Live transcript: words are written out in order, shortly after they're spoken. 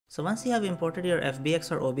So once you have imported your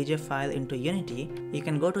FBX or OBJ file into Unity, you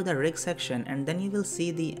can go to the rig section and then you will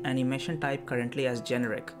see the animation type currently as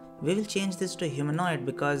generic. We will change this to humanoid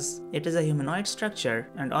because it is a humanoid structure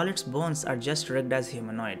and all its bones are just rigged as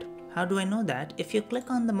humanoid. How do I know that? If you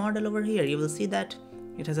click on the model over here, you will see that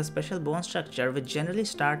it has a special bone structure which generally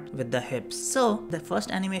start with the hips. So the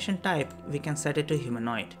first animation type, we can set it to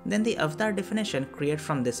humanoid. Then the avatar definition create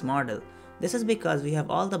from this model. This is because we have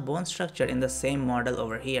all the bone structure in the same model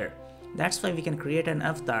over here. That's why we can create an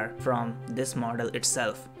avatar from this model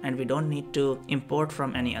itself and we don't need to import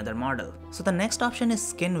from any other model. So the next option is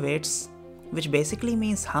skin weights, which basically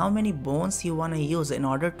means how many bones you want to use in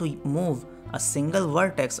order to move a single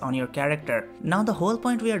vertex on your character. Now the whole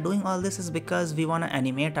point we are doing all this is because we want to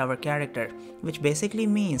animate our character, which basically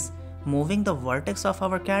means moving the vertex of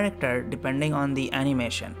our character depending on the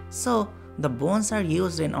animation. So the bones are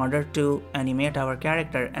used in order to animate our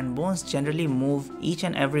character, and bones generally move each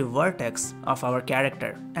and every vertex of our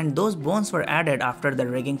character. And those bones were added after the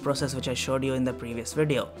rigging process which I showed you in the previous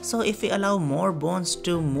video. So if we allow more bones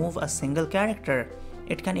to move a single character,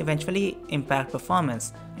 it can eventually impact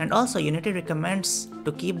performance. And also Unity recommends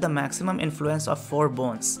to keep the maximum influence of 4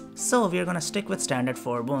 bones. So we are gonna stick with standard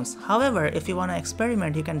 4 bones. However, if you wanna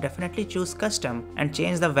experiment, you can definitely choose custom and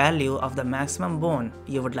change the value of the maximum bone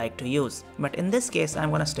you would like to use. But in this case,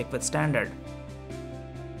 I'm gonna stick with standard.